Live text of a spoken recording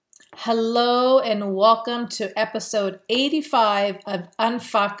Hello and welcome to episode 85 of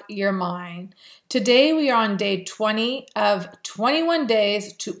Unfuck Your Mind. Today we are on day 20 of 21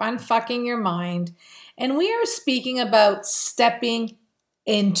 days to unfucking your mind, and we are speaking about stepping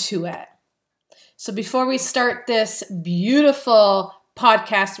into it. So before we start this beautiful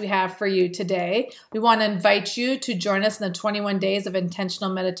podcast we have for you today, we want to invite you to join us in the 21 days of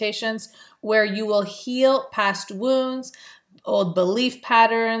intentional meditations where you will heal past wounds, old belief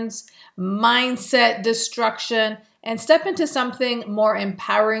patterns, mindset destruction, and step into something more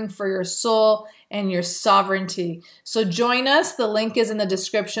empowering for your soul and your sovereignty. So join us. The link is in the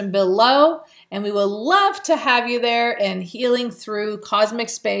description below, and we will love to have you there and healing through cosmic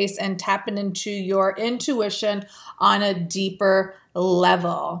space and tapping into your intuition on a deeper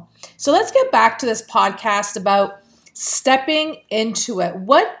level. So let's get back to this podcast about stepping into it.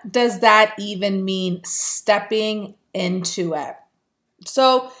 What does that even mean, stepping into it?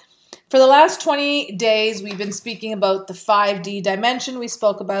 So for the last 20 days, we've been speaking about the 5D dimension we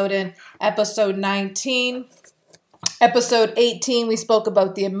spoke about in episode 19. Episode 18, we spoke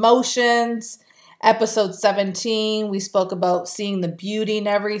about the emotions. Episode 17, we spoke about seeing the beauty in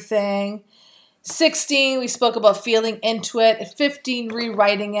everything. 16, we spoke about feeling into it. 15,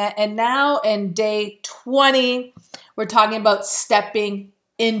 rewriting it. And now in day 20, we're talking about stepping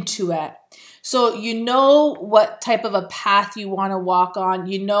into it. So you know what type of a path you want to walk on.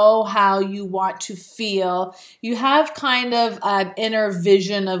 You know how you want to feel. You have kind of an inner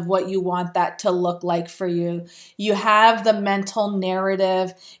vision of what you want that to look like for you. You have the mental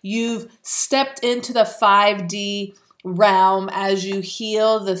narrative. You've stepped into the 5D realm as you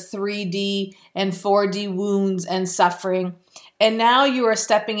heal the 3D and 4D wounds and suffering. And now you are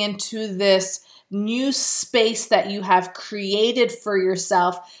stepping into this new space that you have created for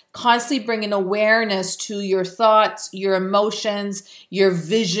yourself, constantly bringing awareness to your thoughts, your emotions, your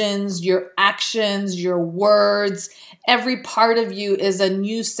visions, your actions, your words. Every part of you is a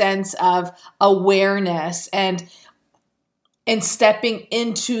new sense of awareness and stepping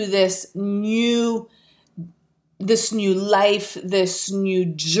into this new life, this new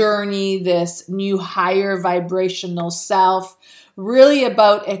journey, this new higher vibrational self, really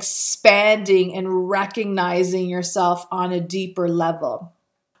about expanding and recognizing yourself on a deeper level.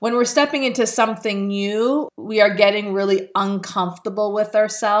 When we're stepping into something new, we are getting really uncomfortable with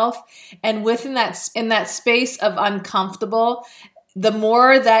ourselves. And in that space of uncomfortable, the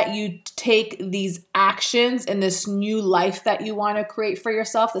more that you take these actions in this new life that you want to create for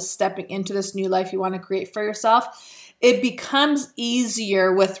yourself, the stepping into this new life you want to create for yourself, it becomes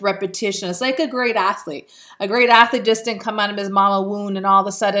easier with repetition. It's like a great athlete. A great athlete just didn't come out of his mama womb and all of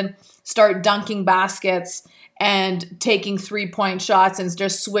a sudden start dunking baskets and taking 3-point shots and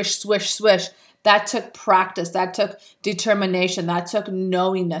just swish, swish, swish. That took practice. That took determination. That took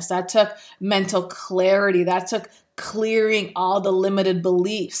knowingness. That took mental clarity. That took clearing all the limited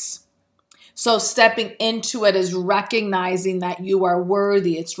beliefs. So stepping into it is recognizing that you are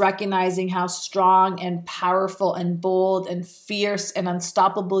worthy. It's recognizing how strong and powerful and bold and fierce and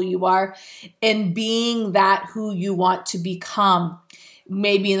unstoppable you are in being that who you want to become.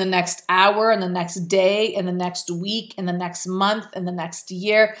 Maybe in the next hour, in the next day, in the next week, in the next month, in the next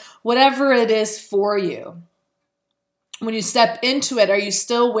year, whatever it is for you. When you step into it, are you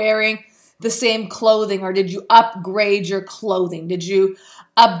still wearing the same clothing, or did you upgrade your clothing? Did you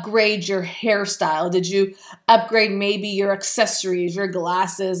upgrade your hairstyle? Did you upgrade maybe your accessories, your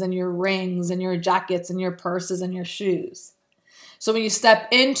glasses and your rings and your jackets and your purses and your shoes? So when you step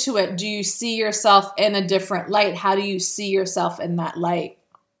into it, do you see yourself in a different light? How do you see yourself in that light?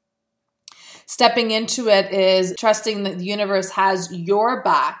 Stepping into it is trusting that the universe has your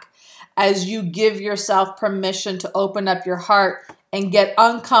back as you give yourself permission to open up your heart and get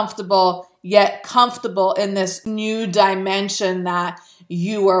uncomfortable yet comfortable in this new dimension that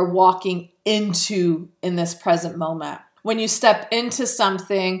you are walking into in this present moment. When you step into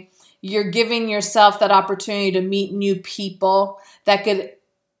something, you're giving yourself that opportunity to meet new people that could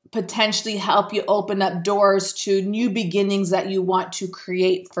potentially help you open up doors to new beginnings that you want to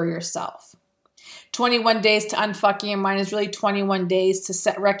create for yourself. 21 days to unfucking your mind is really 21 days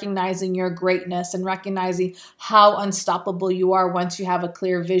to recognizing your greatness and recognizing how unstoppable you are once you have a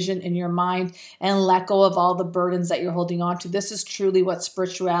clear vision in your mind and let go of all the burdens that you're holding on to. This is truly what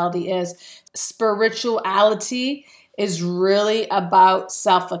spirituality is. Spirituality is really about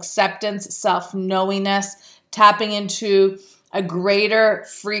self-acceptance, self-knowingness, tapping into a greater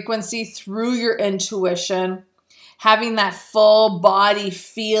frequency through your intuition, having that full body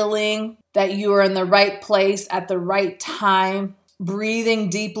feeling that you are in the right place at the right time, breathing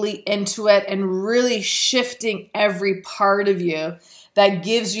deeply into it and really shifting every part of you that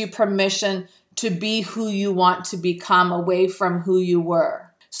gives you permission to be who you want to become away from who you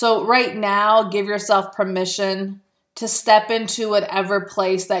were. So right now, give yourself permission to step into whatever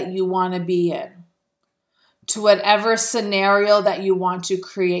place that you want to be in, to whatever scenario that you want to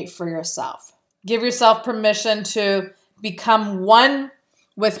create for yourself. Give yourself permission to become one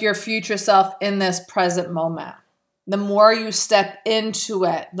with your future self in this present moment. The more you step into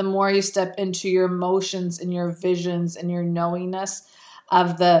it, the more you step into your emotions and your visions and your knowingness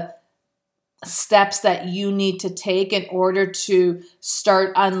of the steps that you need to take in order to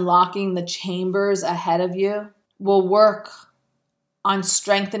start unlocking the chambers ahead of you, will work on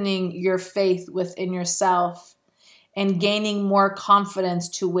strengthening your faith within yourself and gaining more confidence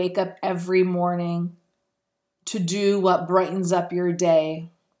to wake up every morning to do what brightens up your day,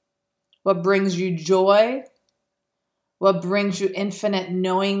 what brings you joy, what brings you infinite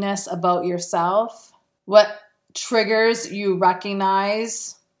knowingness about yourself, what triggers you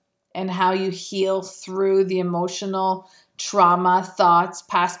recognize and how you heal through the emotional trauma, thoughts,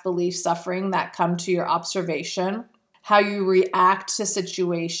 past belief, suffering that come to your observation, how you react to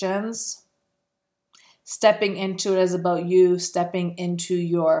situations. Stepping into it is about you stepping into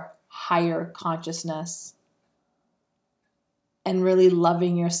your higher consciousness and really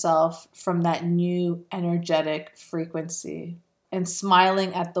loving yourself from that new energetic frequency and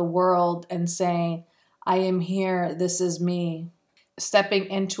smiling at the world and saying, I am here, this is me. Stepping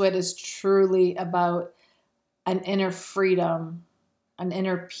into it is truly about an inner freedom, an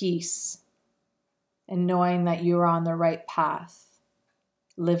inner peace, and knowing that you are on the right path,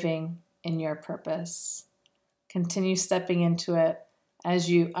 living in your purpose. Continue stepping into it as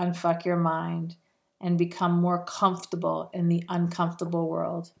you unfuck your mind and become more comfortable in the uncomfortable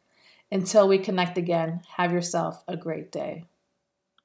world. Until we connect again, have yourself a great day.